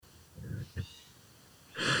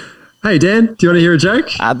Hey, Dan, do you want to hear a joke?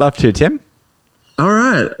 I'd love to, Tim. All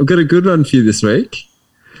right, I've got a good one for you this week.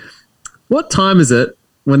 What time is it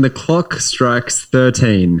when the clock strikes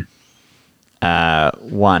 13?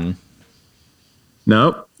 1.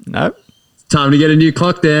 Nope. Nope. Time to get a new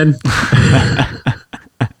clock, Dan.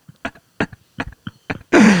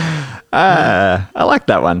 I like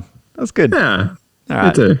that one. That's good. Yeah, All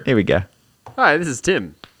right. me too. Here we go. Hi, this is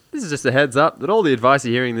Tim. This is just a heads up that all the advice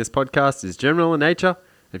you're hearing in this podcast is general in nature.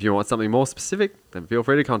 If you want something more specific, then feel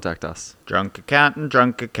free to contact us. Drunk accountant,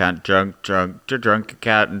 drunk accountant, drunk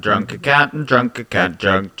accountant, drunk accountant, drunk accountant,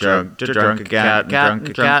 drunk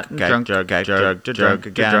accountant,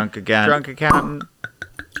 drunk accountant.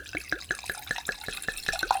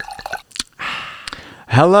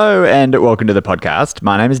 Hello and welcome to the podcast.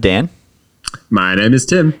 My name is Dan, My name is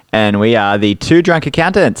Tim. and we are the Two Drunk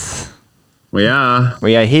Accountants. We are.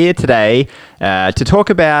 We are here today to talk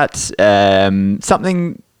about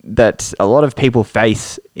something that a lot of people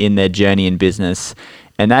face in their journey in business,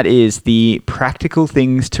 and that is the practical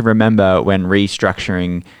things to remember when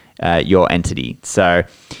restructuring your entity. So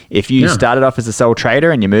if you started off as a sole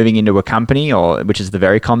trader and you're moving into a company, or which is the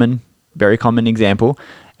very common example,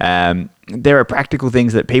 there are practical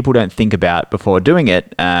things that people don't think about before doing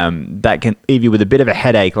it that can leave you with a bit of a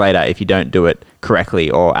headache later if you don't do it correctly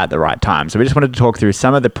or at the right time. So we just wanted to talk through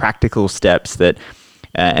some of the practical steps that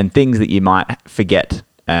and things that you might forget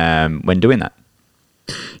when doing that.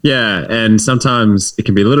 Yeah, and sometimes it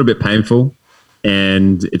can be a little bit painful,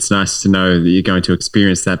 and it's nice to know that you're going to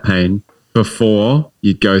experience that pain before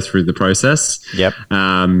you go through the process. Yep.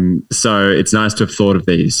 So it's nice to have thought of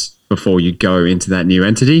these before you go into that new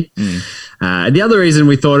entity. And the other reason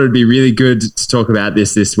we thought it'd be really good to talk about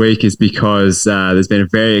this week is because there's been a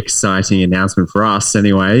very exciting announcement for us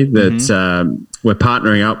anyway, that we're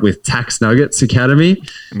partnering up with Tax Nuggets Academy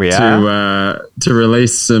to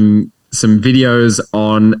release some videos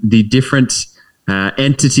on the different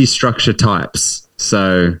entity structure types.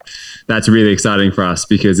 So that's really exciting for us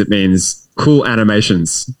because it means cool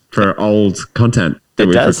animations for old content that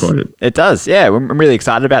we've recorded. It does. Yeah, I'm really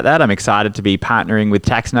excited about that. I'm excited to be partnering with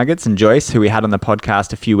Tax Nuggets and Joyce, who we had on the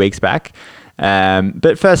podcast a few weeks back.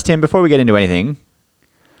 But first, Tim, before we get into anything,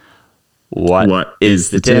 what is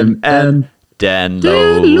the Tim and Dan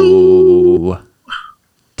Low?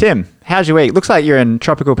 Tim, how's your week? Looks like you're in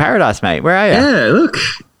tropical paradise, mate. Where are you? Yeah, look,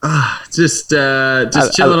 just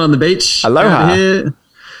chilling on the beach. Aloha. Out here.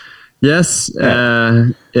 Yes.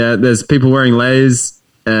 Yeah, there's people wearing leis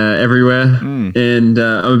everywhere. And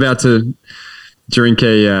I'm about to drink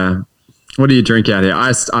a, what do you drink out here?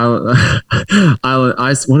 Island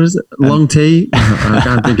ice. What is it? Long tea? I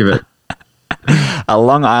can't think of it. A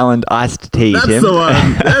Long Island iced tea, That's Tim. the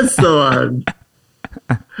one. That's the one.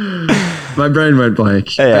 My brain went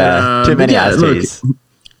blank. Yeah, too many iced teas.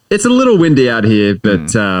 It's a little windy out here,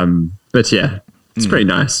 but yeah, it's pretty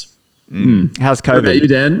nice. How's What about you, COVID?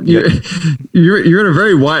 Dan? You're in a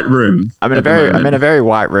very white room. I'm in a very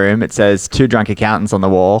white room. It says Two Drunk Accountants on the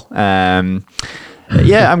wall. Yeah,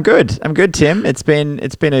 I'm good. I'm good, Tim. It's been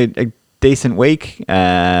a decent week.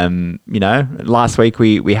 Last week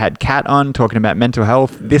we had Kat on talking about mental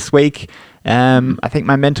health. This week, I think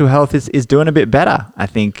my mental health is doing a bit better. I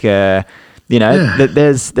think that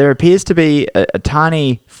there appears to be a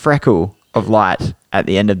tiny freckle of light at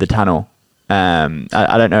the end of the tunnel.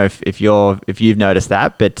 I don't know if you've noticed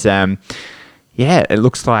that, but it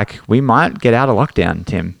looks like we might get out of lockdown,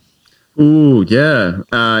 Tim. Ooh, yeah.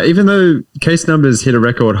 Even though case numbers hit a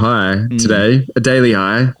record high today, a daily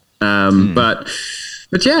high. But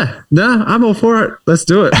yeah, no, I'm all for it. Let's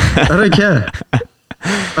do it. I don't care.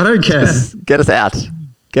 I don't care. Get us out.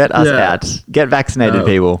 Get us out. Get vaccinated,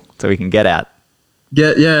 people, so we can get out.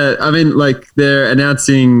 Yeah. I mean, like they're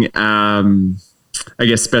announcing, I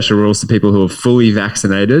guess, special rules to people who are fully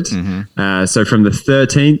vaccinated. So from the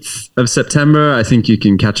 13th of September, I think you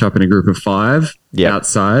can catch up in a group of 5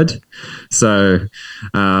 outside. So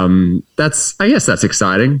I guess that's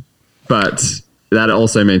exciting, but that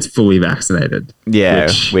also means fully vaccinated. Yeah,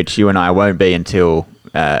 which you and I won't be until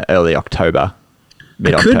early October,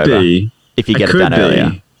 mid-October. Could be. If you get it done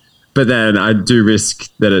earlier. But then I do risk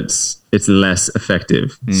that it's less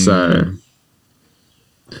effective. So...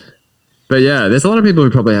 But yeah, there's a lot of people who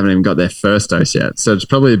probably haven't even got their first dose yet. So it's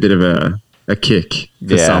probably a bit of a kick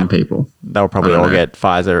for some people. They'll probably all get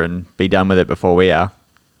Pfizer and be done with it before we are.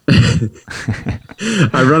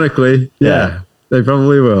 Ironically, yeah, they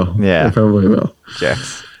probably will. Yeah. They probably will.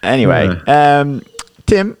 Jerks. Anyway,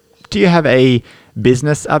 Tim, do you have a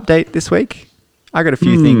business update this week? I got a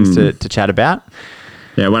few things to chat about.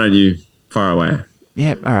 Yeah, why don't you fire away?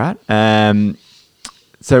 Yeah, all right.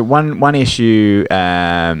 So one issue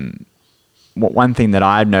one thing that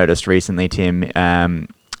I've noticed recently, Tim,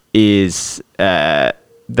 is that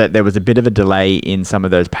there was a bit of a delay in some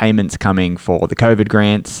of those payments coming for the COVID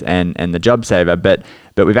grants and the JobSaver,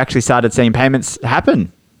 but we've actually started seeing payments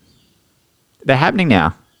happen. They're happening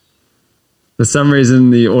now. For some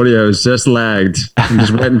reason, the audio is just lagged. I'm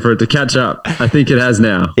just waiting for it to catch up. I think it has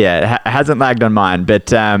now. Yeah, it hasn't lagged on mine,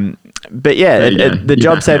 but yeah, the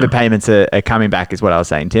JobSaver payments are coming back, is what I was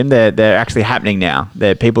saying, Tim. They're actually happening now.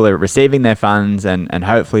 People are receiving their funds, and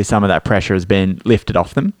hopefully some of that pressure has been lifted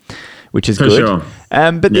off them, which is good. Sure.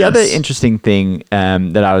 But the other interesting thing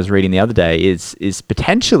that I was reading the other day is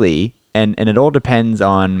potentially, and it all depends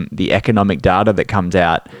on the economic data that comes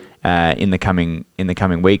out in the coming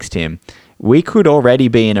weeks, Tim. We could already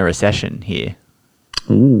be in a recession here.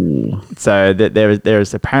 Ooh. So that there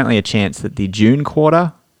is apparently a chance that the June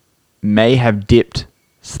quarter may have dipped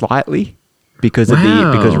slightly because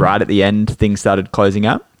right at the end things started closing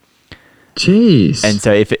up. Jeez. And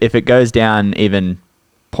so if it goes down even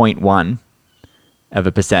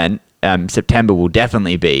 0.1%, September will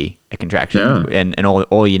definitely be a contraction. Yeah. And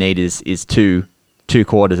all you need is two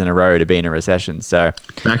quarters in a row to be in a recession. So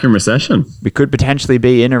Back in recession. we could potentially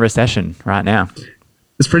be in a recession right now.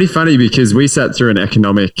 It's pretty funny because we sat through an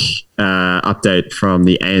economic update from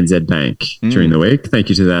the ANZ Bank during the week. Thank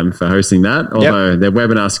you to them for hosting that. Although their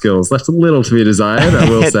webinar skills left a little to be desired, I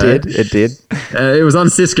will say. It did. It was on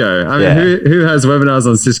Cisco. I mean, who has webinars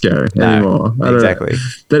on Cisco anymore? I don't exactly. know.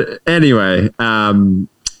 But anyway,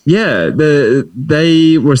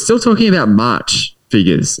 they were still talking about March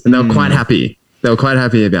figures, and they were quite happy. They were quite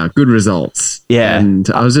happy about good results. Yeah. And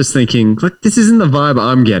I was just thinking, like, this isn't the vibe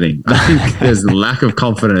I'm getting. I think there's lack of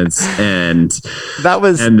confidence and that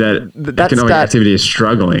economic activity is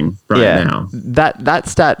struggling right now. That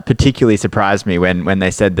stat particularly surprised me when they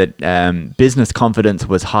said that business confidence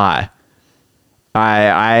was high.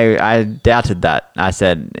 I doubted that. I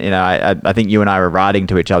said, I think you and I were writing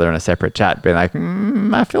to each other in a separate chat, being like,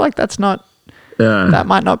 I feel like that's not. That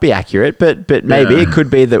might not be accurate, but maybe it could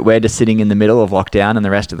be that we're just sitting in the middle of lockdown and the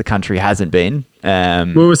rest of the country hasn't been.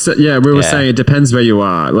 We were saying it depends where you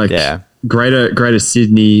are. Like Greater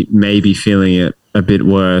Sydney may be feeling it a bit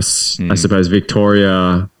worse. I suppose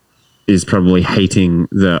Victoria is probably hating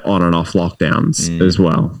the on and off lockdowns as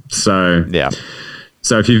well. So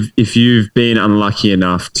So if you've been unlucky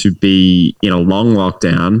enough to be in a long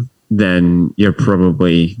lockdown, then you're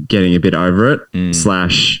probably getting a bit over it. /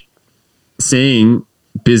 seeing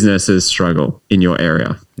businesses struggle in your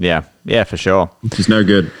area. Yeah, for sure. Which is no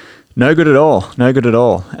good. No good at all.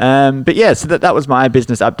 But yeah, so that was my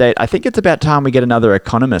business update. I think it's about time we get another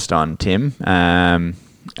economist on, Tim.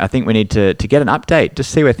 I think we need to get an update, just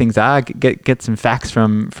see where things are, get some facts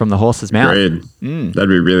from the horse's mouth. Agreed. That'd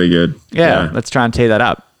be really good. Yeah, let's try and tee that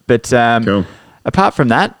up. But cool. Apart from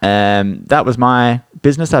that, that was my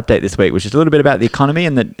business update this week, which is a little bit about the economy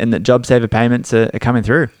and that JobSaver payments are coming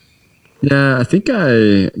through. Yeah, I think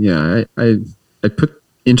I put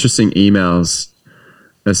interesting emails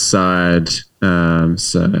aside.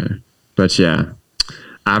 But yeah,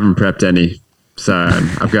 I haven't prepped any, so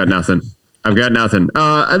I've got nothing.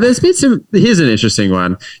 Here's an interesting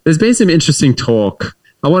one. There's been some interesting talk.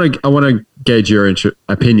 I want to gauge your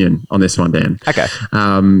opinion on this one, Dan. Okay.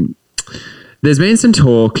 There's been some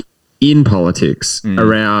talk in politics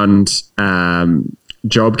around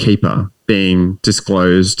JobKeeper being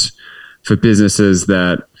disclosed for businesses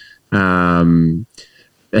that had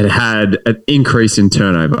an increase in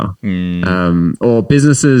turnover, or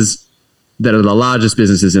businesses that are the largest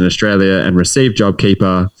businesses in Australia and received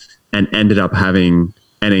JobKeeper and ended up having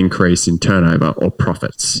an increase in turnover or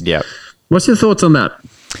profits. Yeah. What's your thoughts on that?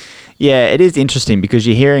 Yeah, it is interesting because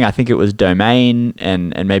you're hearing, I think it was Domain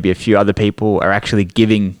and maybe a few other people are actually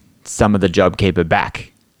giving some of the JobKeeper back.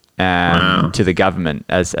 To the government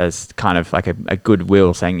as kind of like a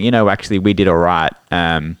goodwill, saying, actually we did all right.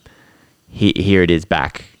 Here it is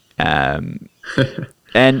back. And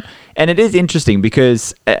it is interesting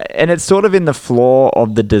because, and it's sort of in the flaw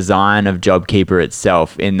of the design of JobKeeper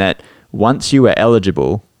itself, in that once you were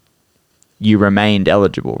eligible, you remained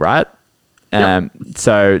eligible, right? Yep.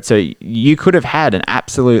 So you could have had an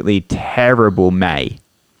absolutely terrible May,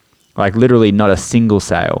 like literally not a single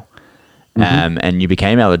sale. And you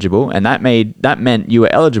became eligible, and that meant you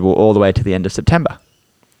were eligible all the way to the end of September.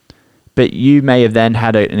 But you may have then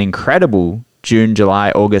had an incredible June,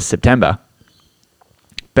 July, August, September,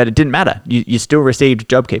 but it didn't matter. You still received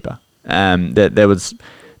JobKeeper. There was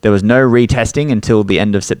no retesting until the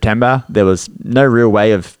end of September. There was no real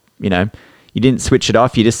way of, you didn't switch it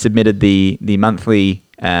off. You just submitted the monthly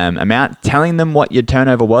amount, telling them what your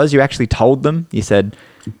turnover was. You actually told them. You said,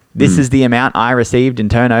 this is the amount I received in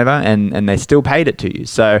turnover, and they still paid it to you.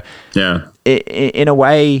 So Yeah. in a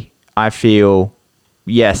way, I feel,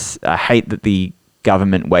 yes, I hate that the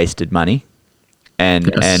government wasted money,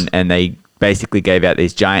 and Yes. and they basically gave out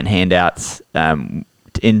these giant handouts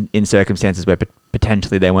in circumstances where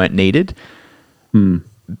potentially they weren't needed.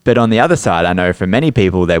 But on the other side, I know for many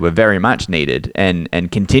people they were very much needed and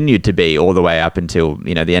continued to be all the way up until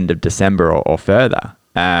the end of December or further.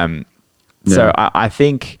 So I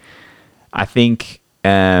think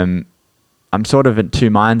I'm sort of in two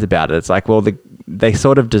minds about it. It's like, well, they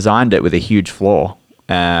sort of designed it with a huge flaw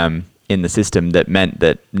in the system that meant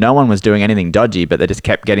that no one was doing anything dodgy, but they just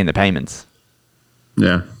kept getting the payments.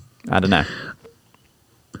 Yeah. I don't know.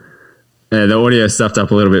 Yeah, the audio stuffed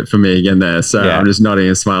up a little bit for me again there, so Yeah. I'm just nodding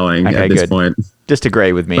and smiling Okay, at this good. point. Just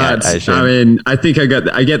agree with me. But I assume. I mean, I think I get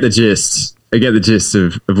the gist. I get the gist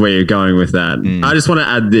of where you're going with that. I just want to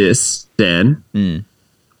add this, Dan.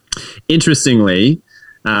 Interestingly,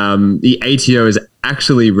 the ATO has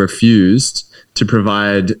actually refused to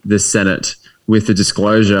provide the Senate with the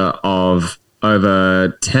disclosure of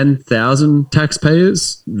over 10,000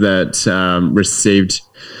 taxpayers that received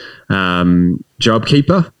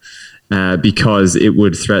JobKeeper because it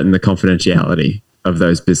would threaten the confidentiality of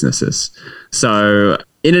those businesses. So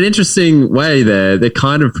in an interesting way they're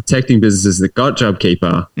kind of protecting businesses that got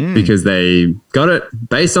JobKeeper because they got it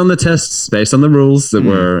based on the tests, based on the rules that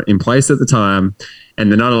were in place at the time, and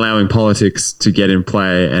they're not allowing politics to get in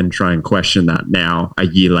play and try and question that now a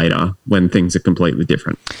year later when things are completely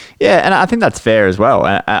different. Yeah, and I think that's fair as well.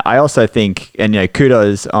 I also think, and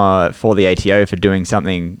kudos for the ATO for doing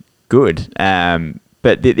something good.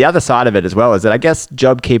 But the other side of it as well is that I guess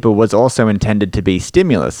JobKeeper was also intended to be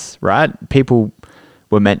stimulus, right? People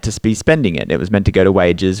were meant to be spending it. It was meant to go to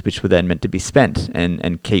wages, which were then meant to be spent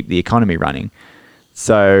and keep the economy running.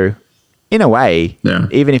 So in a way,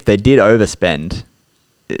 even if they did overspend,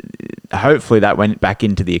 hopefully that went back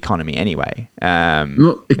into the economy anyway.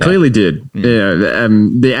 Well, it clearly did. Yeah,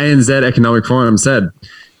 the ANZ Economic Forum said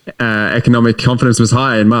economic confidence was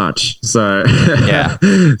high in March. So Yeah.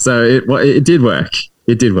 so it did work.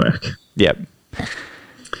 It did work. Yep.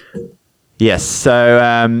 Yes.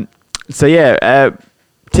 So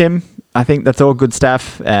Tim, I think that's all good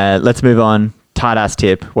stuff. Let's move on. Tight ass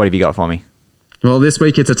tip. What have you got for me? Well, this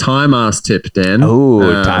week it's a time ass tip, Dan.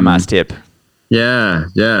 Oh, time ass tip. Yeah.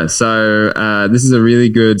 So this is a really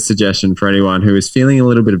good suggestion for anyone who is feeling a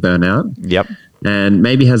little bit of burnout Yep. and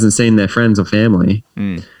maybe hasn't seen their friends or family.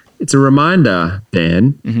 It's a reminder,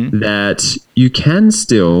 Dan, that you can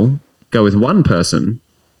still go with one person,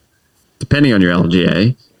 depending on your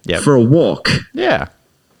LGA, Yep. for a walk, Yeah.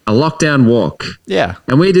 a lockdown walk. Yeah.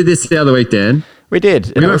 And we did this the other week, Dan. We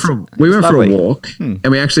did. We went for a walk, and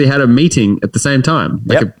we actually had a meeting at the same time.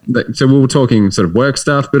 So we were talking sort of work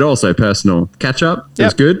stuff, but also personal catch up. It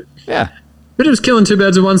was good. Yeah. But it was killing two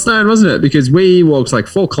birds with one stone, wasn't it? Because we walked like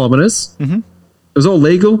 4 kilometers. It was all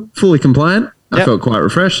legal, fully compliant. I felt quite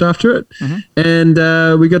refreshed after it.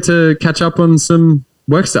 And we got to catch up on some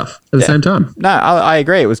work stuff at the same time. No, I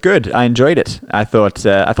agree. It was good. I enjoyed it. I thought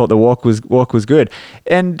the walk was good.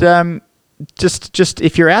 And just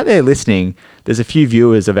if you're out there listening, there's a few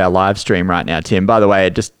viewers of our live stream right now, Tim. By the way,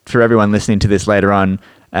 just for everyone listening to this later on,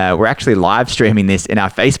 we're actually live streaming this in our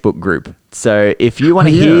Facebook group. So if you want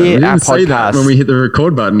to hear our podcast when we hit the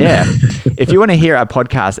record button, if you want to hear our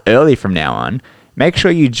podcast early from now on, make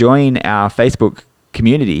sure you join our Facebook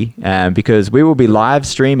community because we will be live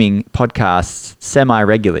streaming podcasts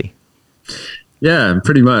semi-regularly. Yeah,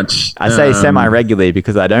 pretty much. I say semi-regularly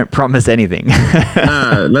because I don't promise anything.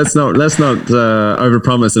 Let's not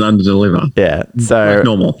overpromise and underdeliver. Yeah, so like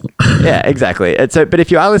normal. Yeah, exactly. But if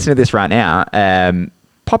you are listening to this right now,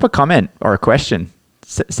 pop a comment or a question.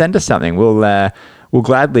 Send us something. We'll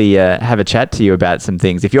gladly have a chat to you about some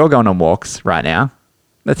things. If you're going on walks right now,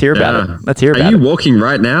 let's hear about it. Let's hear about it. Are you walking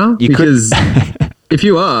right now? Because if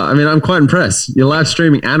you are, I mean, I'm quite impressed. You're live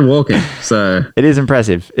streaming and walking. So It is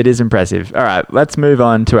impressive. It is impressive. All right, let's move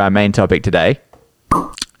on to our main topic today.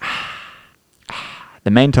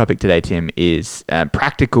 The main topic today, Tim, is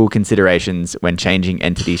practical considerations when changing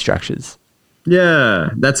entity structures. yeah,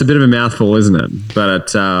 that's a bit of a mouthful, isn't it?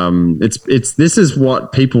 But it's this is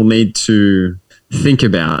what people need to think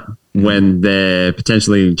about when they're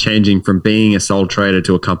potentially changing from being a sole trader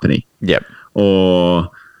to a company. Yep. Or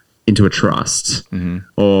into a trust,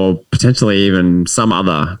 or potentially even some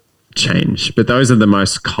other change. But those are the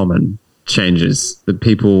most common changes that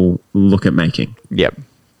people look at making. Yep.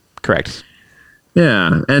 Correct.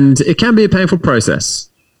 Yeah, and it can be a painful process.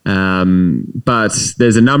 But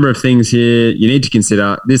there's a number of things here you need to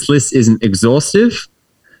consider. This list isn't exhaustive,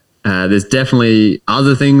 There's definitely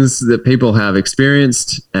other things that people have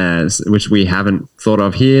experienced, which we haven't thought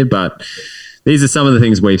of here, but these are some of the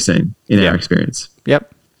things we've seen in our experience.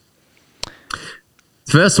 Yep.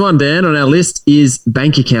 First one, Dan, on our list is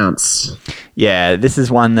bank accounts. Yeah, this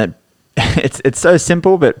is one that it's so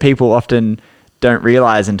simple, but people often don't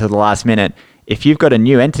realize until the last minute. If you've got a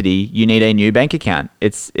new entity, you need a new bank account.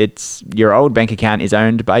 It's your old bank account is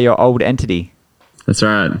owned by your old entity. That's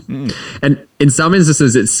right. And in some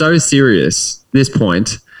instances, it's so serious, this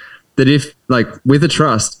point, that if, like with a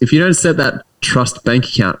trust, if you don't set that trust bank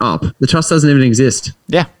account up, the trust doesn't even exist.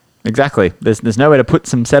 Yeah, exactly. There's nowhere to put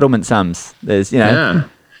some settlement sums. There's, Yeah.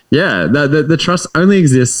 The trust only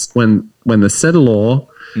exists when the settlor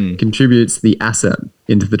contributes the asset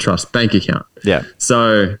into the trust bank account. Yeah.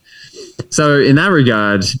 So in that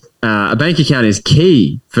regard, a bank account is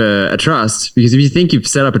key for a trust, because if you think you've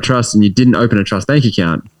set up a trust and you didn't open a trust bank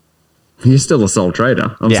account, you're still a sole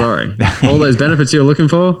trader. I'm sorry. All those benefits you're looking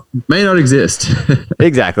for may not exist.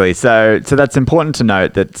 Exactly. So that's important to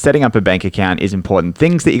note, that setting up a bank account is important.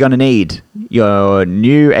 Things that you're going to need: your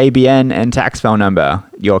new ABN and tax file number,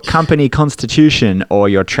 your company constitution, or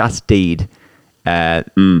your trust deed.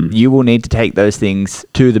 You will need to take those things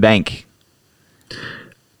to the bank.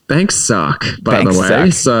 Banks suck, by Banks the way.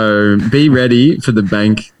 suck. So be ready for the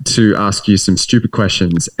bank to ask you some stupid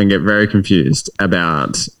questions and get very confused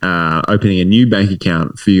about opening a new bank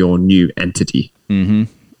account for your new entity. That's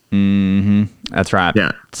right.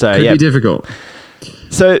 Yeah. So Could be difficult.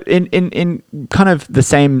 So in kind of the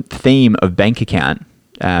same theme of bank account,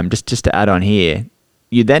 just to add on here,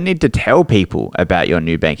 you then need to tell people about your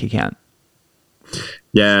new bank account.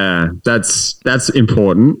 Yeah, that's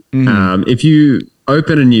important. If you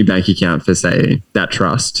open a new bank account for, say, that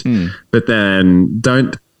trust, but then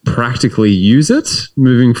don't practically use it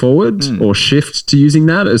moving forward or shift to using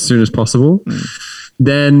that as soon as possible,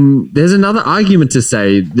 then there's another argument to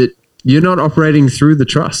say that you're not operating through the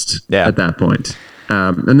trust at that point.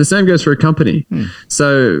 And the same goes for a company.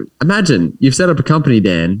 So imagine you've set up a company,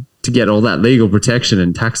 Dan, to get all that legal protection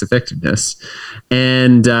and tax effectiveness.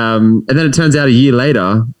 And then it turns out a year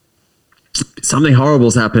later, something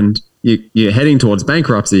horrible's happened. You're heading towards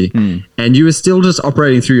bankruptcy, and you were still just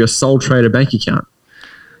operating through your sole trader bank account.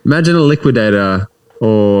 Imagine a liquidator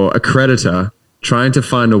or a creditor trying to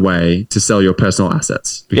find a way to sell your personal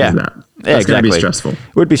assets because of that. That's going to be stressful.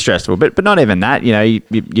 It would be stressful, but not even that. You know,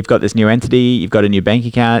 you've got this new entity, you've got a new bank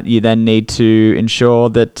account. You then need to ensure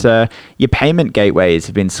that your payment gateways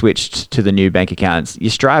have been switched to the new bank accounts. Your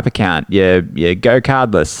Stripe account, your Go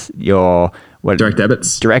Cardless, your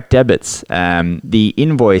direct debits, the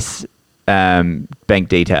invoice bank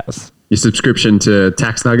details. Your subscription to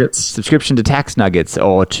Tax Nuggets.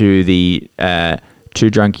 Or to the Too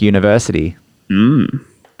Drunk University.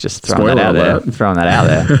 Just throwing that out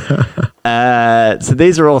there. So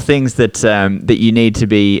these are all things that you need to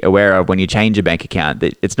be aware of when you change a bank account.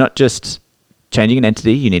 It's not just changing an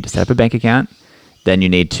entity. You need to set up a bank account. Then you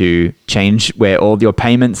need to change where all your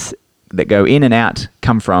payments that go in and out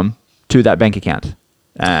come from to that bank account.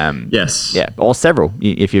 Yes. Yeah, or several.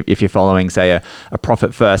 If you're following, say, a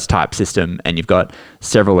profit first type system, and you've got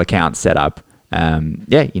several accounts set up,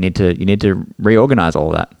 you need to reorganize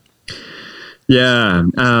all of that. Yeah.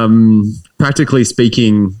 Practically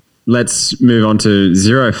speaking, let's move on to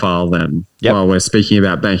Zero File then, while we're speaking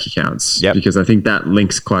about bank accounts, because I think that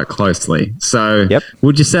links quite closely. So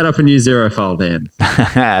would you set up a new Zero File, Dan?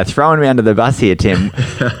 Throwing me under the bus here, Tim.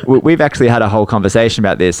 We've actually had a whole conversation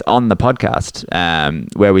about this on the podcast,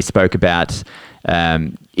 where we spoke about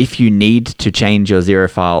if you need to change your Zero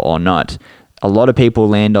File or not. A lot of people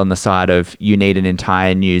land on the side of you need an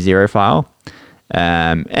entire new Zero File.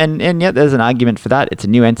 And yet there's an argument for that. It's a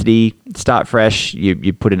new entity, start fresh.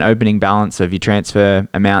 You put an opening balance of your transfer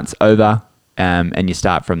amounts over, and you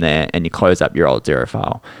start from there, and you close up your old Zero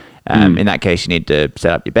File. In that case, you need to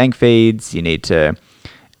set up your bank feeds. You need to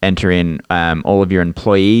enter in all of your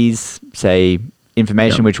employees, say,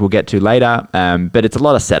 information, which we'll get to later. But it's a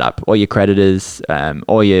lot of setup. All your creditors,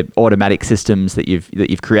 all your automatic systems that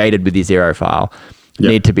you've created with your Zero File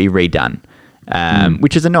need to be redone.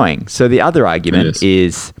 Which is annoying. So the other argument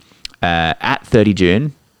is at 30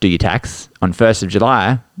 June, do your tax. On 1st of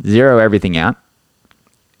July, zero everything out.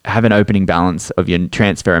 Have an opening balance of your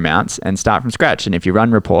transfer amounts and start from scratch. And if you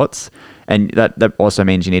run reports, and that also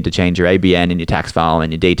means you need to change your ABN and your tax file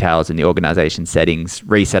and your details and the organization settings,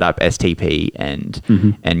 reset up STP and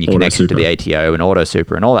you connect it to the ATO and Auto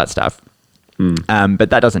Super and all that stuff. But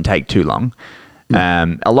that doesn't take too long.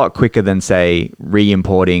 A lot quicker than, say,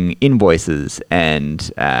 re-importing invoices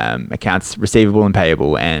and accounts receivable and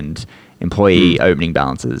payable and employee opening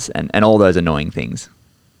balances and all those annoying things.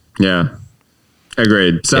 Yeah.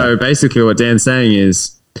 Agreed. So basically what Dan's saying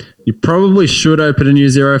is you probably should open a new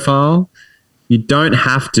Xero file. You don't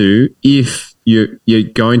have to if you're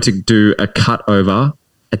going to do a cut over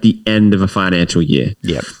at the end of a financial year.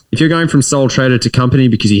 Yep. If you're going from sole trader to company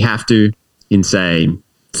because you have to in, say,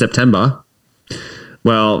 September,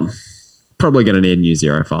 well, probably going to need a new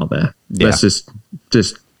Xero file there. Yeah. Let's just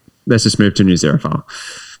move to a new Xero file.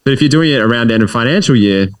 But if you're doing it around the end of financial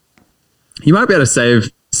year, you might be able to save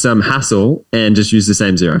some hassle and just use the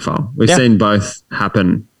same Xero file. We've seen both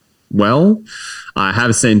happen well. I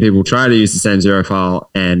have seen people try to use the same Xero file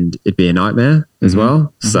and it be a nightmare as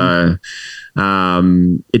well. So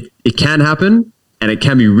it can happen, and it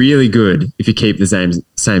can be really good if you keep the same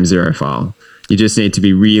Xero file. You just need to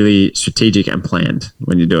be really strategic and planned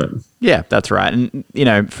when you do it. Yeah, that's right. And, you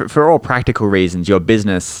know, for all practical reasons, your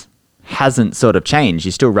business hasn't sort of changed.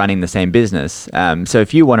 You're still running the same business. So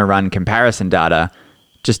if you want to run comparison data,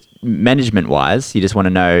 just management-wise, you just want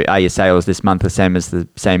to know, are your sales this month the same as the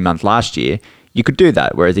same month last year? You could do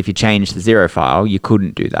that. Whereas if you change the Xero file, you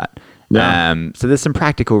couldn't do that. Yeah. So there's some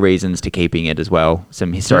practical reasons to keeping it as well,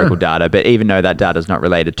 some historical data. But even though that data is not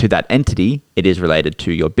related to that entity, it is related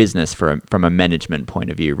to your business from a management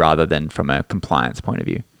point of view rather than from a compliance point of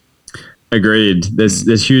view. Agreed.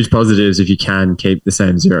 There's huge positives if you can keep the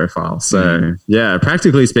same Xero file. So yeah,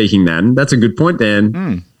 practically speaking, then that's a good point,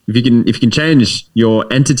 Dan. If you can change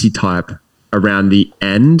your entity type around the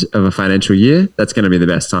end of a financial year, that's going to be the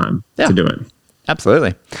best time to do it.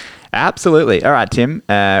 Absolutely. All right, Tim,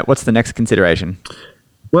 what's the next consideration?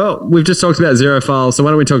 Well, we've just talked about Xero files, so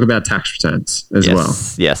why don't we talk about tax returns as well?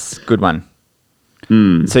 Yes, good one.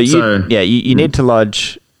 So you need to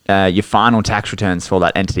lodge your final tax returns for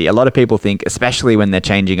that entity. A lot of people think, especially when they're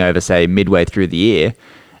changing over, say, midway through the year,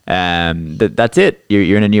 that's it.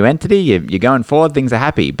 You're in a new entity, you're going forward, things are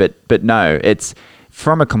happy. But no, it's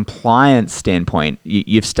from a compliance standpoint,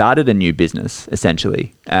 you've started a new business,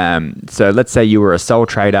 essentially. So let's say you were a sole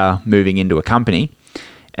trader moving into a company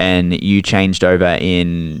and you changed over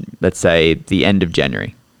in, let's say, the end of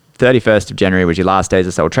January. 31st of January was your last day as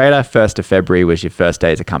a sole trader. 1st of February was your first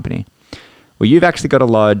day as a company. Well, you've actually got to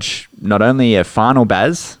lodge not only a final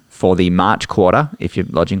BAS for the March quarter, if you're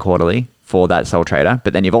lodging quarterly, for that sole trader,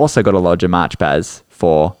 but then you've also got to lodge a March BAS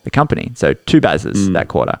for the company. So 2 BASs that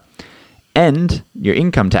quarter. And your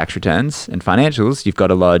income tax returns and financials, you've got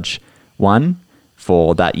to lodge one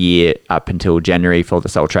for that year up until January for the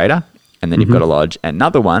sole trader. And then you've got to lodge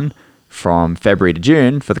another one from February to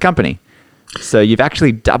June for the company. So you've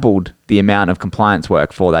actually doubled the amount of compliance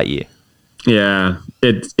work for that year. Yeah,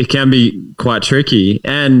 it can be quite tricky.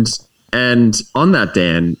 And on that,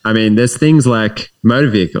 Dan, I mean, there's things like motor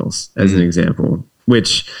vehicles as an example,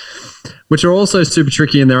 which are also super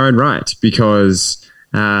tricky in their own right, because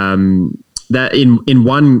that in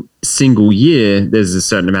one single year, there's a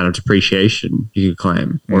certain amount of depreciation you could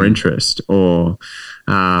claim, or interest, or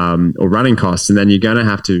running costs, and then you're going to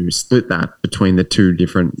have to split that between the 2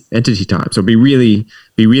 different entity types, or be really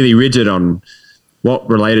rigid on what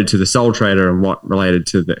related to the sole trader and what related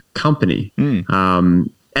to the company.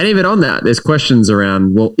 And even on that, there's questions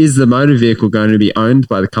around, well, is the motor vehicle going to be owned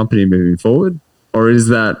by the company moving forward? Or is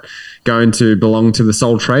that going to belong to the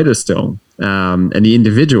sole trader still, and the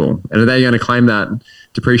individual? And are they going to claim that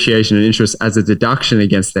depreciation and interest as a deduction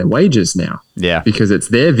against their wages now? Yeah. Because it's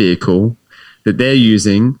their vehicle that they're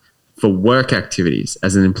using for work activities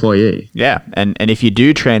as an employee. Yeah. And if you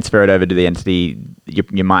do transfer it over to the entity,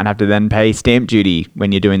 you might have to then pay stamp duty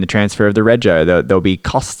when you're doing the transfer of the rego. There'll be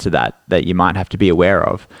costs to that you might have to be aware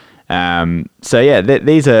of.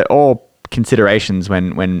 These are all considerations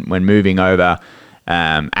when moving over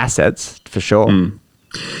assets, for sure.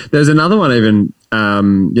 There's another one even,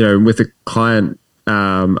 with a client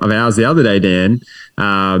of ours the other day, Dan,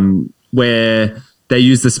 where they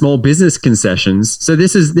use the small business concessions. So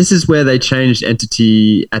this is where they changed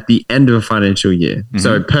entity at the end of a financial year.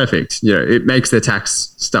 So perfect. It makes their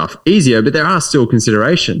tax stuff easier, but there are still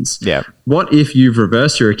considerations. Yeah. What if you've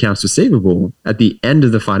reversed your accounts receivable at the end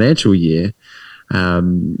of the financial year,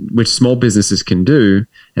 which small businesses can do,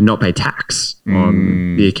 and not pay tax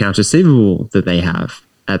on the accounts receivable that they have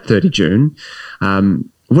at 30 June?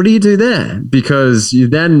 What do you do there? Because you're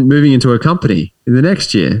then moving into a company in the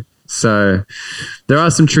next year. So there are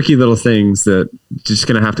some tricky little things that you're just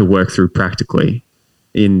going to have to work through practically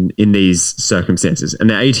in these circumstances. And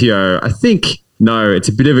the ATO, I think, no, it's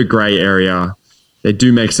a bit of a gray area. They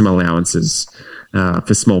do make some allowances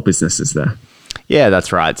for small businesses there. Yeah,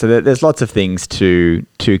 that's right. So there's lots of things to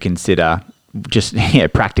consider just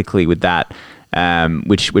practically with that,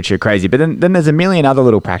 which are crazy. But then there's a million other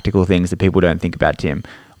little practical things that people don't think about, Tim.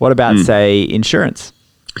 What about, say, insurance?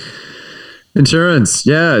 Insurance.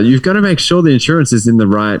 Yeah, you've got to make sure the insurance is in the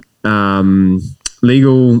right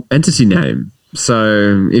legal entity name.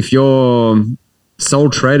 So if your sole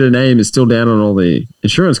trader name is still down on all the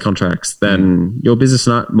insurance contracts, then your business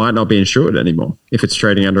might not be insured anymore if it's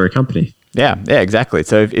trading under a company. Yeah, exactly.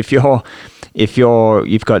 So if you've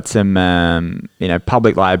got some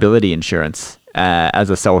public liability insurance as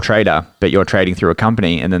a sole trader, but you're trading through a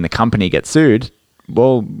company, and then the company gets sued,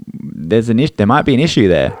 well, there might be an issue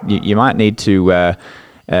there. You might need to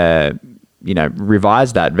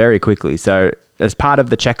revise that very quickly. So as part of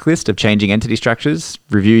the checklist of changing entity structures,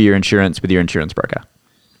 review your insurance with your insurance broker.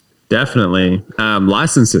 Definitely.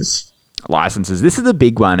 Licenses. This is a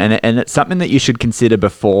big one, and it's something that you should consider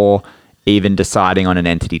before even deciding on an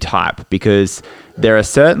entity type, because there are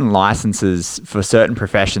certain licenses for certain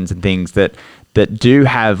professions and things that do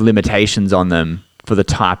have limitations on them for the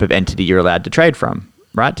type of entity you're allowed to trade from.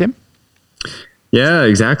 Right, Tim? Yeah,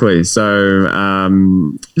 exactly. So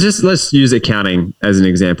just let's use accounting as an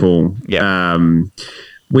example. Yeah.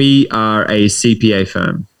 We are a CPA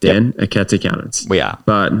firm, Dan, a Katz Accountants. We are.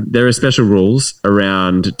 But there are special rules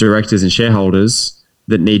around directors and shareholders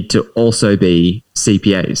that need to also be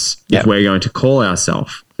CPAs if we're going to call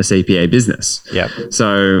ourselves a CPA business. Yep.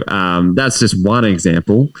 So that's just one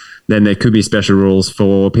example. Then there could be special rules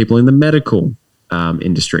for people in the medical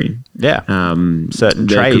industry. Yeah. Certain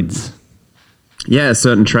trades.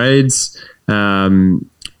 Certain trades.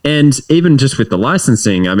 And even just with the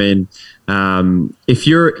licensing, I mean, if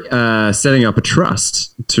you're setting up a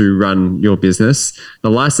trust to run your business, the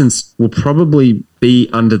license will probably be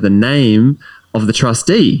under the name of the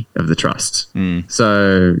trustee of the trust.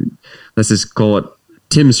 So let's just call it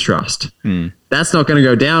Tim's Trust. That's not going to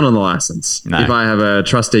go down on the license. No. If I have a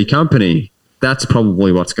trustee company, that's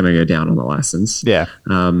probably what's going to go down on the license. Yeah.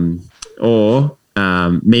 Or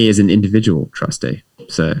me as an individual trustee.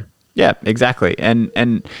 So yeah, exactly. And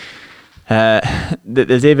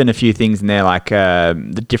there's even a few things in there like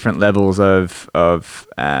the different levels of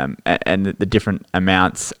and the different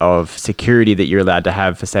amounts of security that you're allowed to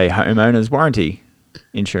have for, say, homeowners warranty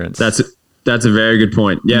insurance. That's a very good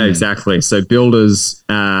point. Yeah, exactly. So builders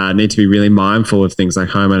need to be really mindful of things like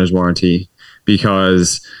homeowners warranty,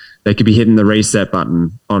 because they could be hitting the reset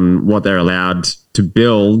button on what they're allowed to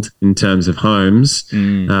build in terms of homes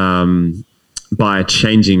by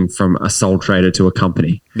changing from a sole trader to a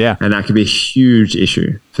company. Yeah. And that could be a huge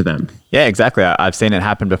issue for them. Yeah, exactly. I've seen it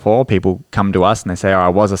happen before. People come to us and they say, I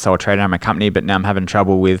was a sole trader, I'm a company, but now I'm having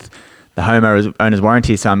trouble with the homeowner's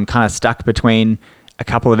warranty. So I'm kind of stuck between a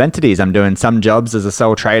couple of entities. I'm doing some jobs as a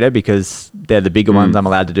sole trader because they're the bigger ones I'm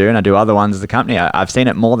allowed to do, and I do other ones as a company. I've seen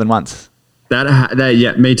it more than once.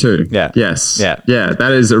 Yeah, me too. Yeah. Yes. Yeah. Yeah.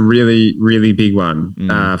 That is a really, really big one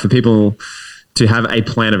for people to have a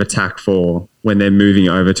plan of attack for when they're moving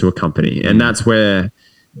over to a company. And that's where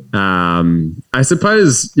I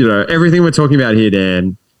suppose, everything we're talking about here,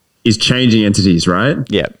 Dan, is changing entities, right?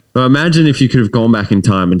 Yeah. Well, imagine if you could have gone back in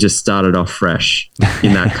time and just started off fresh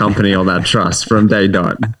in that company or that trust from day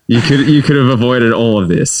dot. You could have avoided all of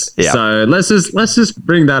this. Yeah. So let's just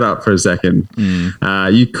bring that up for a second.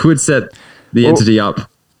 You could set the entity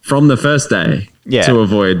up from the first day to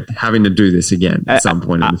avoid having to do this again at some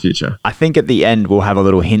point in the future. I think at the end we'll have a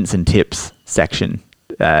little hints and tips section.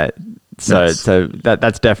 So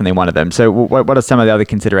that's definitely one of them. So what are some of the other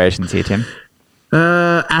considerations here, Tim?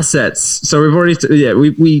 Assets. So we've already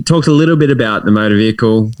we talked a little bit about the motor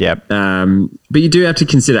vehicle. Yep. But you do have to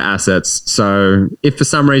consider assets. So if for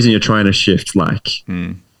some reason you're trying to shift like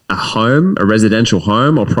a home, a residential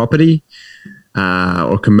home or property,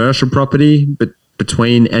 or commercial property, but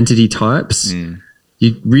between entity types,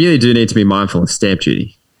 you really do need to be mindful of stamp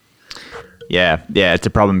duty. Yeah, it's a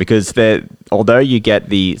problem because although you get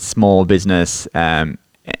the small business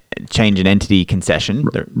change in entity concession,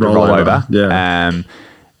 the rollover,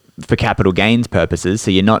 for capital gains purposes,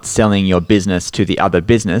 so you're not selling your business to the other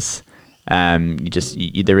business.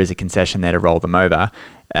 There is a concession there to roll them over.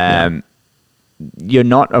 You're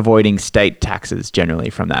not avoiding state taxes generally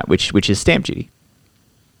from that, which is stamp duty.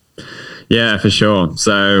 Yeah, for sure.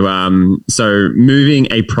 So moving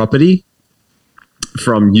a property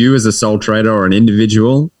from you as a sole trader or an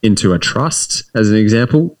individual into a trust, as an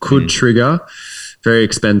example, could trigger very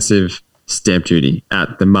expensive stamp duty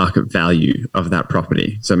at the market value of that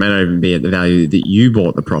property. So it may not even be at the value that you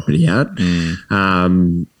bought the property at.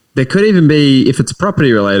 There could even be, if it's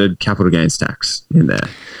property related, capital gains tax in there.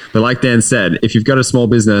 But like Dan said, if you've got a small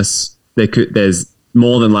business, there's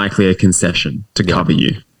more than likely a concession to cover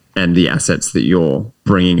you and the assets that you're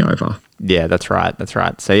bringing over. Yeah, that's right.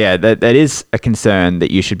 So yeah, that is a concern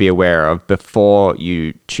that you should be aware of before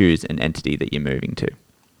you choose an entity that you're moving to.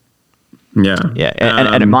 Yeah. Yeah,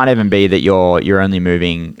 and it might even be that you're only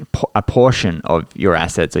moving a portion of your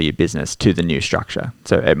assets or your business to the new structure.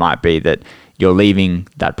 So it might be that you're leaving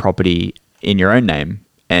that property in your own name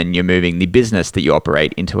and you're moving the business that you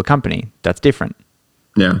operate into a company. That's different.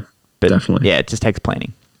 Yeah, But definitely. yeah, it just takes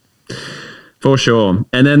planning. For sure.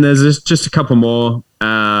 And then there's just a couple more.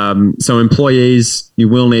 So employees, you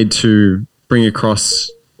will need to bring across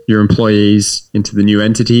your employees into the new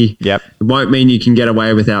entity. Yep. It won't mean you can get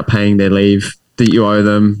away without paying their leave that you owe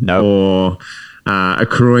them. Nope. Or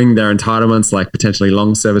accruing their entitlements, like potentially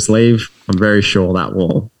long service leave. I'm very sure that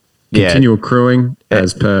will continue accruing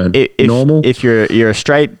as per normal. If you're a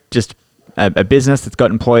straight, just a business that's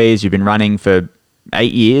got employees, you've been running for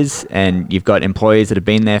 8 years and you've got employees that have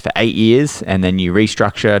been there for 8 years, and then you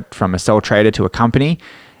restructure from a sole trader to a company,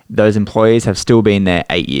 those employees have still been there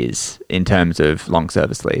 8 years in terms of long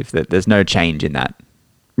service leave. There's no change in that.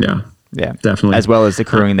 Yeah. Yeah, Definitely. As well as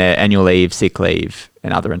accruing their annual leave, sick leave,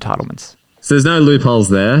 and other entitlements. So there's no loopholes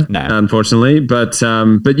there, No. unfortunately. But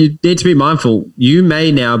you need to be mindful. You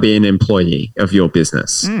may now be an employee of your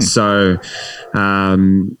business. So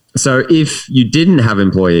if you didn't have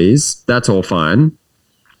employees, that's all fine.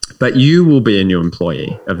 But you will be a new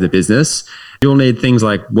employee of the business. You'll need things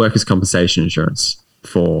like workers' compensation insurance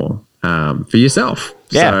for yourself.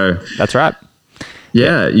 Yeah, So that's right.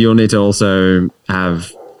 yeah, you'll need to also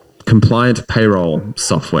have compliant payroll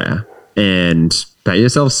software and pay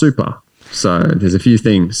yourself super. So there's a few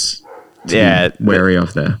things to be wary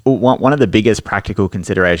of there. One of the biggest practical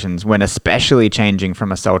considerations when especially changing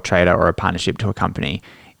from a sole trader or a partnership to a company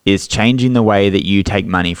is changing the way that you take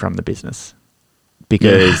money from the business.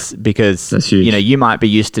 Because That's huge. you might be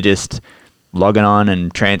used to just logging on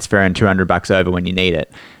and transferring $200 over when you need it.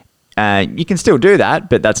 You can still do that,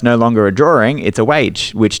 but that's no longer a drawing. It's a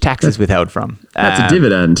wage, which tax is withheld from. That's a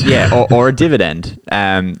dividend. Yeah, or a dividend.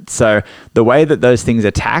 So the way that those things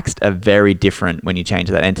are taxed are very different when you change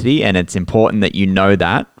that entity, and it's important that you know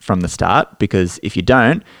that from the start, because if you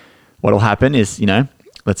don't, what will happen is,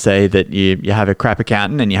 let's say that you have a crap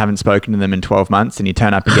accountant and you haven't spoken to them in 12 months and you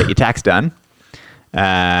turn up and get your tax done.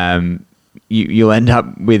 You'll end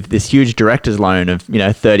up with this huge director's loan of,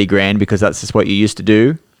 $30,000 because that's just what you used to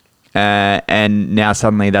do. And now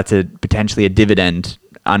suddenly that's potentially a dividend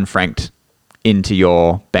unfranked into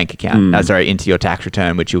your bank account, into your tax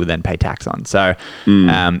return, which you will then pay tax on. So,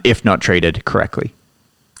 if not treated correctly.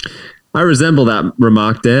 I resemble that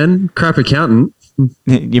remark, Dan. Crap accountant.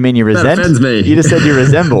 You mean you resent? That offends me. You just said you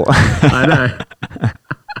resemble. I know.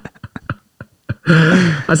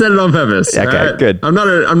 I said it on purpose. Okay, all right? good. I'm not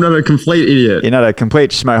a complete idiot. You're not a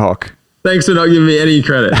complete schmohawk. Thanks for not giving me any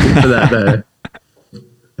credit for that, though.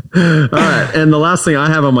 All right, and the last thing I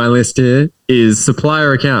have on my list here is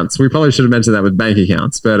supplier accounts. We probably should have mentioned that with bank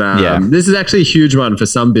accounts, but this is actually a huge one for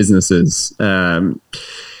some businesses.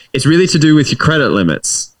 It's really to do with your credit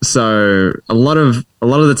limits. So a lot of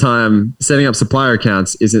the time, setting up supplier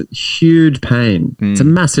accounts is a huge pain. It's a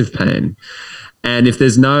massive pain. And if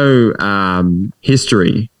there's no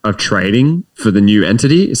history of trading for the new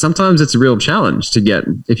entity, sometimes it's a real challenge to get,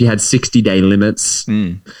 if you had 60-day limits,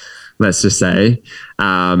 let's just say,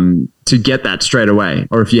 to get that straight away.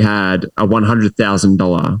 Or if you had a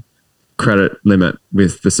 $100,000 credit limit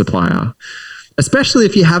with the supplier, especially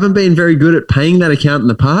if you haven't been very good at paying that account in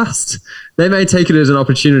the past, they may take it as an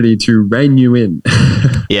opportunity to rein you in.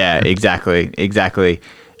 Yeah, exactly.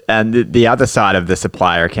 And the other side of the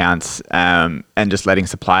supplier accounts, and just letting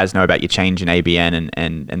suppliers know about your change in ABN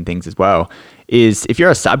and things as well, is if you're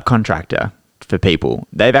a subcontractor for people,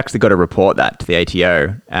 they've actually got to report that to the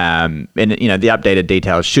ATO. And the updated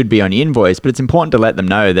details should be on your invoice, but it's important to let them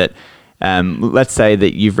know that, let's say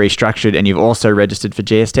that you've restructured and you've also registered for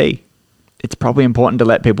GST. It's probably important to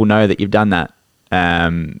let people know that you've done that,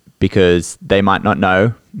 because they might not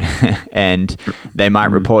know and they might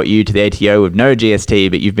report you to the ATO with no GST,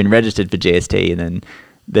 but you've been registered for GST, and then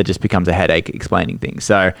there just becomes a headache explaining things.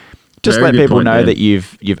 So just let people know that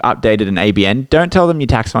you've updated an ABN. Don't tell them your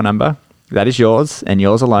tax file number. That is yours and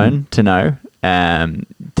yours alone to know.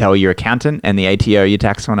 Tell your accountant and the ATO your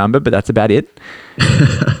tax file number, but that's about it.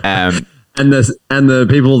 And the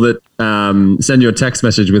people that send you a text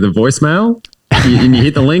message with a voicemail, and you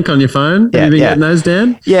hit the link on your phone. Have you been getting those,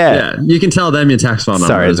 Dan? Yeah. You can tell them your tax file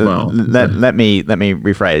number as well. Let me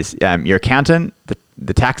rephrase. Your accountant,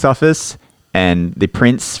 the tax office, and the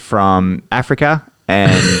prince from Africa,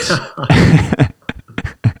 and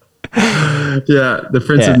the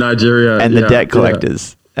prince of Nigeria, and the debt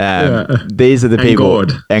collectors. These are the people,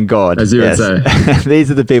 and God, as you would say. These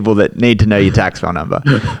are the people that need to know your tax file number.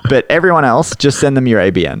 But everyone else, just send them your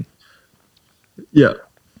ABN. Yeah.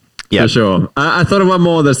 Yep. For sure. I thought of one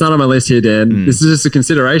more that's not on my list here, Dan. This is just a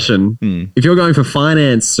consideration. If you're going for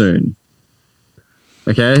finance soon,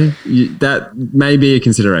 okay, that may be a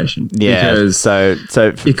consideration. Yeah. Because So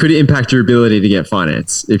it could impact your ability to get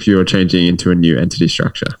finance if you're changing into a new entity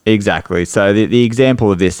structure. exactly. So the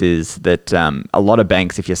example of this is that a lot of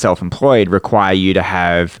banks, if you're self-employed, require you to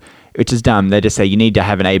have, which is dumb. They just say you need to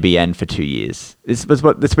have an ABN for 2 years. That's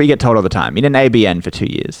what you get told all the time. You need an ABN for 2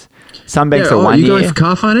 years. Some banks are 1 you year. going for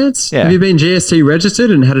car finance? Yeah. Have you been GST registered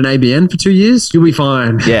and had an ABN for 2 years? You'll be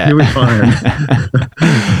fine. Yeah. You'll be fine.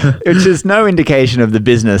 Which is no indication of the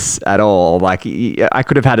business at all. Like I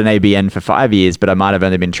could have had an ABN for 5 years, but I might have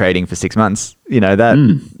only been trading for 6 months.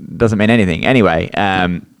 That doesn't mean anything. Anyway,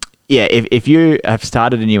 if you have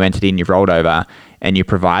started a new entity and you've rolled over and you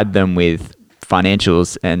provide them with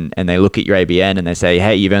financials and they look at your ABN and they say,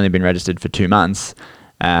 hey, you've only been registered for 2 months,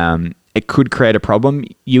 it could create a problem.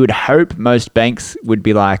 You would hope most banks would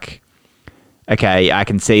be like, okay, I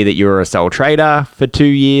can see that you're a sole trader for 2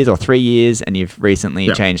 years or 3 years and you've recently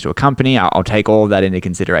changed to a company. I'll take all of that into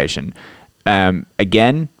consideration.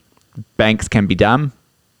 Again, banks can be dumb.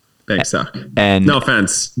 Banks suck. And no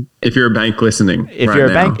offense, if you're a bank listening, if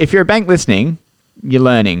you're a bank listening, you're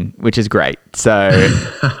learning, which is great. So,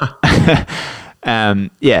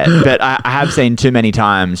 but I have seen too many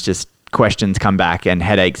times just questions come back and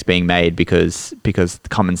headaches being made because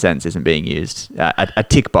common sense isn't being used. A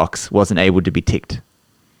tick box wasn't able to be ticked.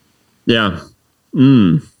 Yeah.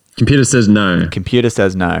 Computer says no. Computer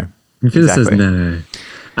says no. Computer says no.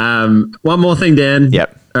 One more thing, Dan.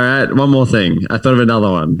 Yep. All right. One more thing. I thought of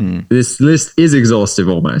another one. This list is exhaustive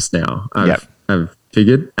almost now. I've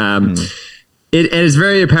figured. It is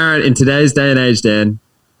very apparent in today's day and age, Dan.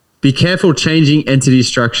 Be careful changing entity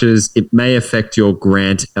structures. It may affect your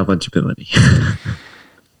grant eligibility.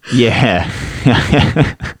 Yeah.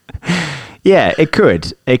 Yeah, it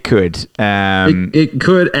could. It could. It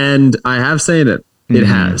could, and I have seen it. It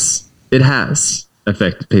has. It has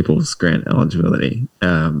affected people's grant eligibility.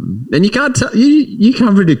 And you can't you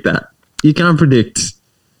can't predict that. You can't predict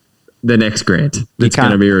the next grant that's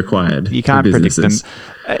going to be required. You can't predict them.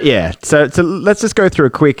 So let's just go through a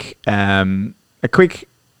quick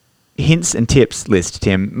hints and tips list,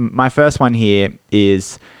 Tim. My first one here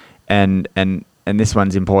is, and this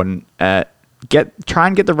one's important. Try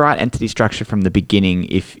and get the right entity structure from the beginning.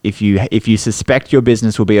 If you suspect your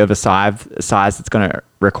business will be of a size that's going to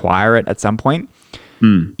require it at some point,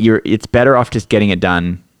 it's better off just getting it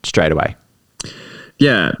done straight away.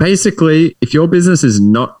 Yeah, basically, if your business is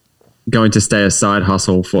not going to stay a side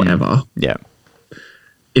hustle forever,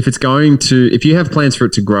 if you have plans for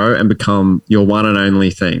it to grow and become your one and only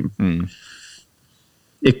thing,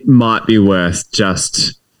 it might be worth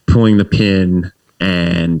just pulling the pin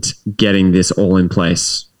and getting this all in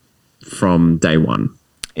place from day one.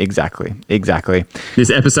 Exactly. This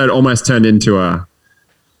episode almost turned into a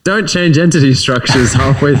don't change entity structures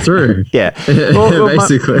halfway through. Yeah. Well,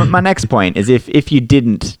 basically. My next point is if you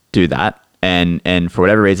didn't do that, and for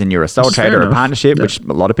whatever reason you're a sole trader or a partnership, which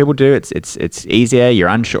a lot of people do, it's easier. You're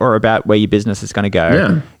unsure about where your business is going to go.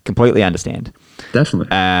 Yeah. Completely understand. Definitely.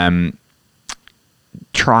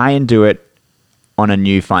 Try and do it on a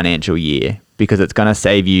new financial year because it's going to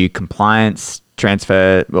save you compliance,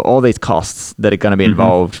 transfer, all these costs that are going to be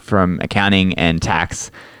involved from accounting and tax.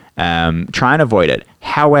 Try and avoid it.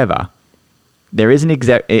 However, there is an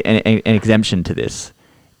exemption to this.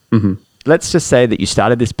 Let's just say that you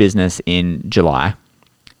started this business in July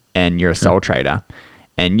and you're a sole trader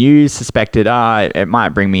and you suspected, it might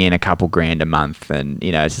bring me in a couple grand a month and,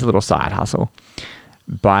 it's just a little side hustle.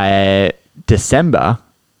 By December,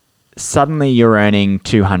 suddenly you're earning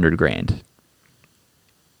 200 grand.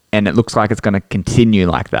 And it looks like it's going to continue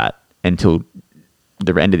like that until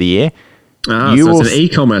the end of the year. So it's an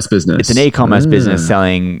e-commerce business. It's an e-commerce business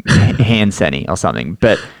selling hand sani or something.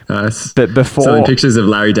 But before selling pictures of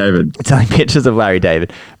Larry David.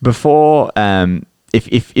 Before,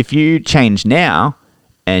 if you change now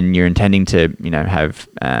and you're intending to have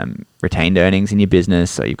retained earnings in your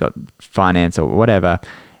business, or you've got finance or whatever,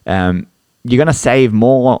 you're going to save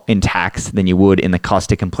more in tax than you would in the cost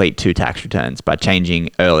to complete 2 tax returns by changing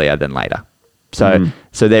earlier than later. So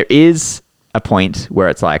there is a point where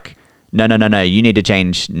it's like, no, you need to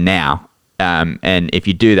change now. And if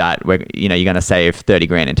you do that, you're going to save 30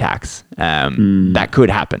 grand in tax. That could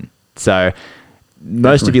happen. So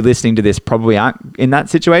most of you listening to this probably aren't in that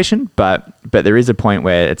situation, but there is a point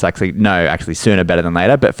where it's actually sooner better than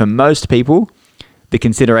later. But for most people, the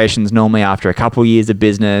considerations normally after a couple of years of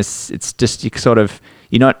business, it's just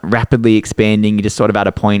you're not rapidly expanding. You're just sort of at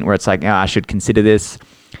a point where it's like, I should consider this.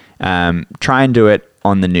 Try and do it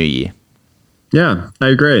on the new year. Yeah, I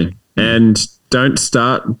agree. And don't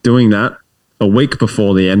start doing that a week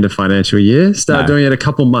before the end of financial year. Start doing it a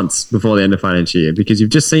couple months before the end of financial year, because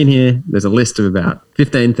you've just seen here, there's a list of about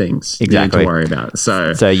 15 things you need to worry about.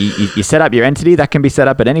 So you set up your entity. That can be set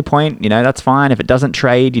up at any point. That's fine. If it doesn't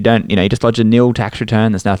trade, you just lodge a nil tax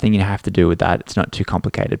return. There's nothing you have to do with that. It's not too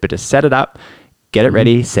complicated, but just set it up, get it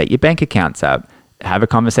ready, set your bank accounts up, have a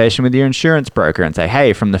conversation with your insurance broker and say,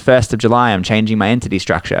 hey, from the 1st of July, I'm changing my entity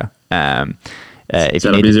structure. If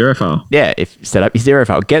set up your zero file. Yeah, set up your zero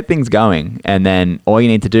file, get things going, and then all you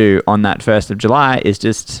need to do on that 1st of July is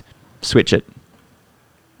just switch it.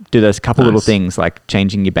 Do those couple little things like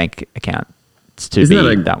changing your bank account to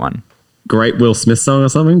be that one. Great Will Smith song or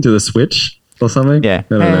something? Do the switch or something? Yeah.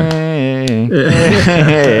 I don't know.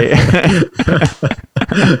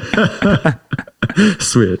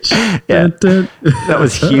 Switch. Yeah. That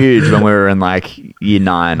was huge when we were in like year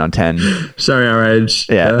 9 or 10. Showing our age.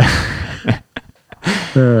 Yeah.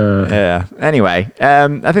 Yeah. Anyway, I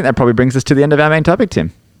think that probably brings us to the end of our main topic,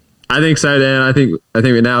 Tim. I think so, Dan. I think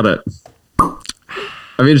we nailed it.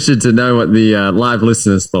 I'm interested to know what the live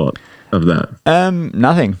listeners thought of that.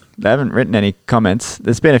 Nothing. They haven't written any comments.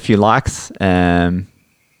 There's been a few likes. No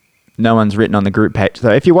one's written on the group page.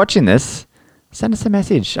 So if you're watching this, send us a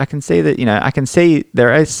message. I can see that, I can see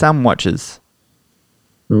there are some watchers.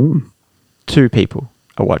 Ooh. 2 people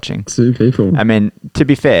are watching. 2 people. I mean, to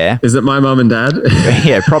be fair. Is it my mum and dad?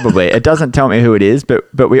 Yeah, probably. It doesn't tell me who it is,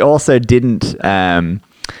 but we also didn't advertise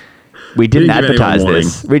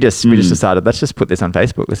this. We just decided, let's just put this on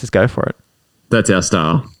Facebook. Let's just go for it. That's our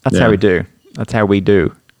style. That's how we do. That's how we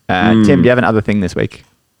do. Tim, do you have another thing this week?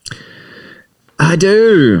 I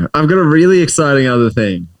do. I've got a really exciting other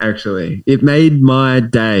thing, actually. It made my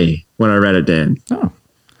day when I read it, Dan. Oh.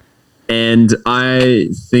 And I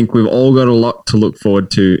think we've all got a lot to look forward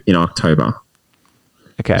to in October.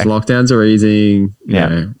 Okay. Lockdowns are easing. You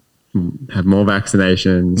know, have more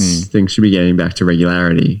vaccinations. Things should be getting back to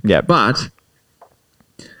regularity. Yeah. But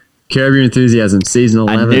Curb Your Enthusiasm season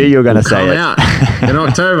 11. I knew you were going to say it. Out in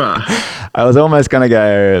October. I was almost going to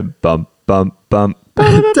go bump, bump, bump.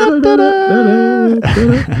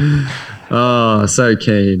 Oh, so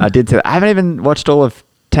keen. I did too. I haven't even watched all of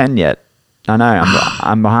 10 yet. I know.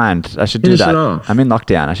 I'm behind. I should do that. I'm in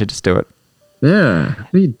lockdown. I should just do it. Yeah.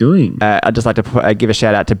 What are you doing? I'd just like to give a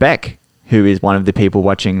shout out to Beck, who is one of the people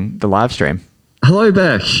watching the live stream. Hello,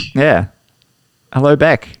 Beck. Yeah. Hello,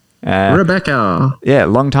 Beck. Rebecca. Yeah,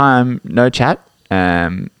 long time no chat.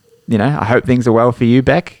 I hope things are well for you,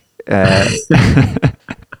 Beck. She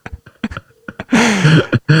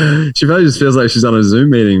probably just feels like she's on a Zoom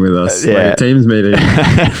meeting with us, like a Teams meeting.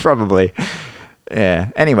 Probably.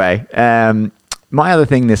 Yeah. Anyway, my other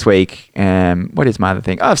thing this week, what is my other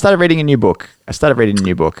thing? Oh, I've started reading a new book.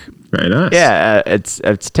 Very nice. Yeah,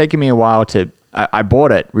 it's taken me a while I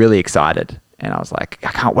bought it really excited, and I was like,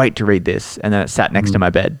 I can't wait to read this. And then it sat next to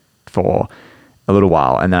my bed for a little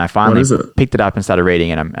while, and then I finally picked it up and started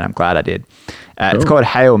reading, and I'm glad I did. Cool. It's called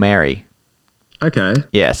Hail Mary. Okay.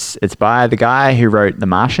 Yes, it's by the guy who wrote The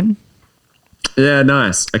Martian. Yeah,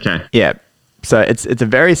 nice. Okay. Yeah, so it's a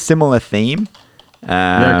very similar theme.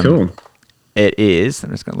 Yeah, cool. It is.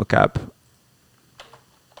 I'm just going to look up.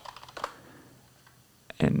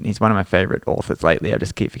 And he's one of my favorite authors lately. I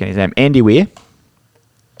just keep forgetting his name. Andy Weir.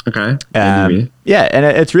 Okay. Andy Weir. Yeah, and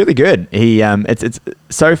it's really good. He it's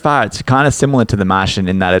so far it's kind of similar to The Martian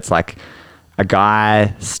in that it's like a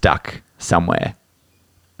guy stuck somewhere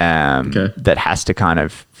that has to kind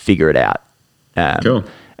of figure it out. Cool.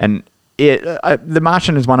 And The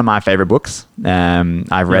Martian is one of my favorite books.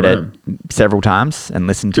 I've read it several times and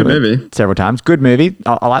listened to it several times. Good movie.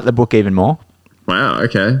 I like the book even more. Wow.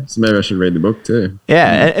 Okay. So maybe I should read the book too.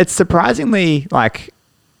 Yeah. It's surprisingly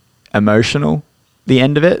emotional, the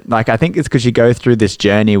end of it. I think it's because you go through this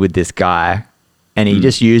journey with this guy and he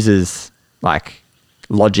just uses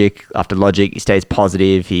logic after logic. He stays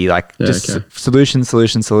positive. He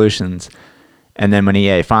solutions. And then when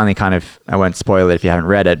he finally I won't spoil it if you haven't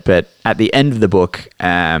read it, but at the end of the book,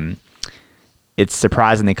 it's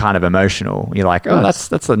surprisingly kind of emotional. You're like, oh,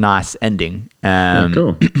 that's a nice ending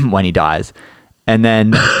cool. when he dies. And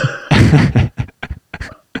then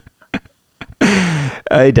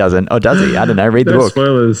he doesn't. Or does he? I don't know. Read the book.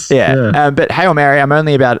 Spoilers. Yeah. But Hail Mary, I'm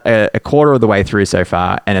only about a quarter of the way through so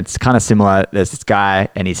far, and it's kind of similar. There's this guy,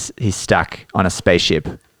 and he's stuck on a spaceship,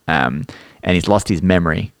 and he's lost his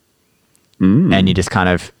memory. And you're just kind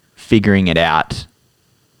of figuring it out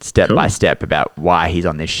step by step about why he's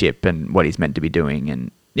on this ship and what he's meant to be doing. And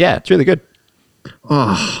yeah, it's really good.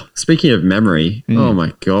 Oh, speaking of memory, oh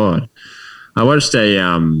my God. I watched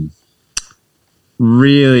a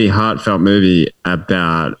really heartfelt movie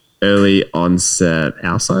about early onset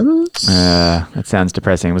Alzheimer's. That sounds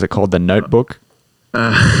depressing. Was it called The Notebook?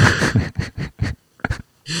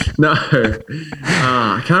 No,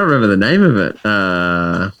 I can't remember the name of it.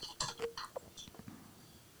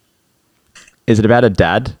 Is it about a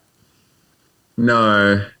dad?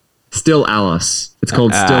 No, Still Alice. It's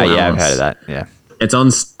called Still Alice. Yeah, I've heard of that. Yeah, it's on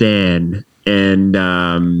Stan, and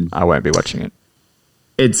I won't be watching it.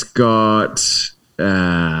 it's got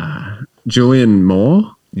Julianne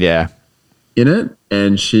Moore Yeah. in it,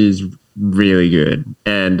 and she's really good.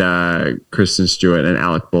 And Kristen Stewart and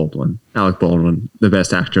Alec Baldwin. Alec Baldwin, the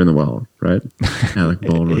best actor in the world, right? Alec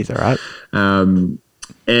Baldwin. He's all right.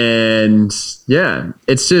 And yeah,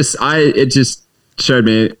 it just showed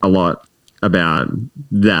me a lot about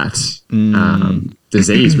that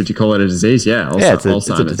disease. Would you call it a disease? Yeah, also Yeah, it's a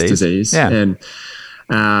Alzheimer's disease. Yeah.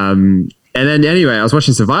 And then anyway, I was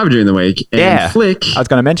watching Survivor during the week, and Flick, I was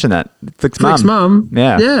going to mention that. Flick's mum.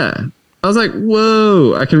 Yeah. I was like,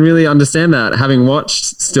 whoa, I can really understand that having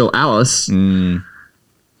watched Still Alice. Yeah,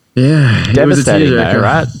 it was a Devastating, tearjerker. though,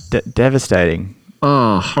 right? Devastating.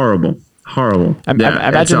 Oh, horrible.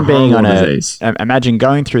 Imagine being on imagine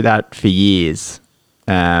going through that for years,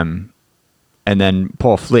 and then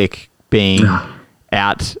poor Flick being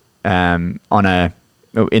out in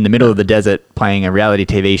the middle of the desert playing a reality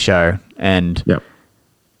TV show, and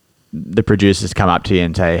the producers come up to you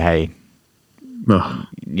and say, "Hey,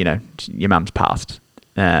 your mum's passed."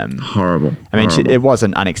 Horrible. I mean, horrible. it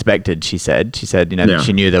wasn't unexpected. She said,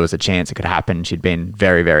 she knew there was a chance it could happen. She'd been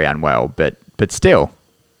very, very unwell, but still.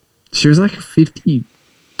 She was like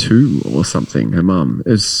 52 or something, her mum.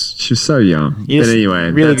 She was so young. But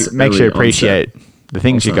anyway, really that's makes you early appreciate onset the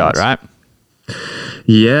things you got, right?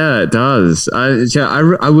 Yeah, it does.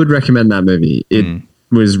 I would recommend that movie. It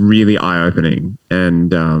was really eye-opening.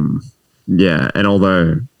 And and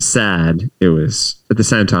although sad, it was at the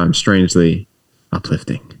same time strangely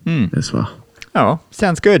uplifting as well. Oh,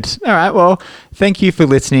 sounds good. All right. Well, thank you for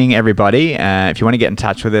listening, everybody. If you want to get in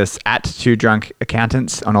touch with us, at Two Drunk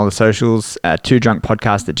Accountants on all the socials,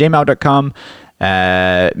 twodrunkpodcast@gmail.com.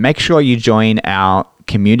 Make sure you join our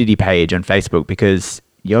community page on Facebook, because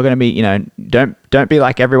you're going to be, don't be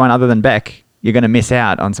like everyone other than Beck. You're going to miss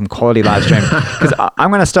out on some quality live stream, because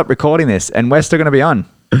I'm going to stop recording this and we're still going to be on.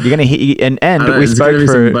 You're going to hear, and we spoke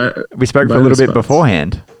for a little bit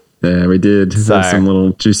beforehand. Yeah, we did. So, some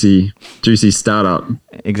little juicy startup.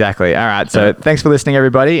 Exactly. All right. So thanks for listening,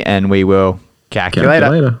 everybody, and we will catch you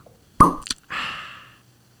later.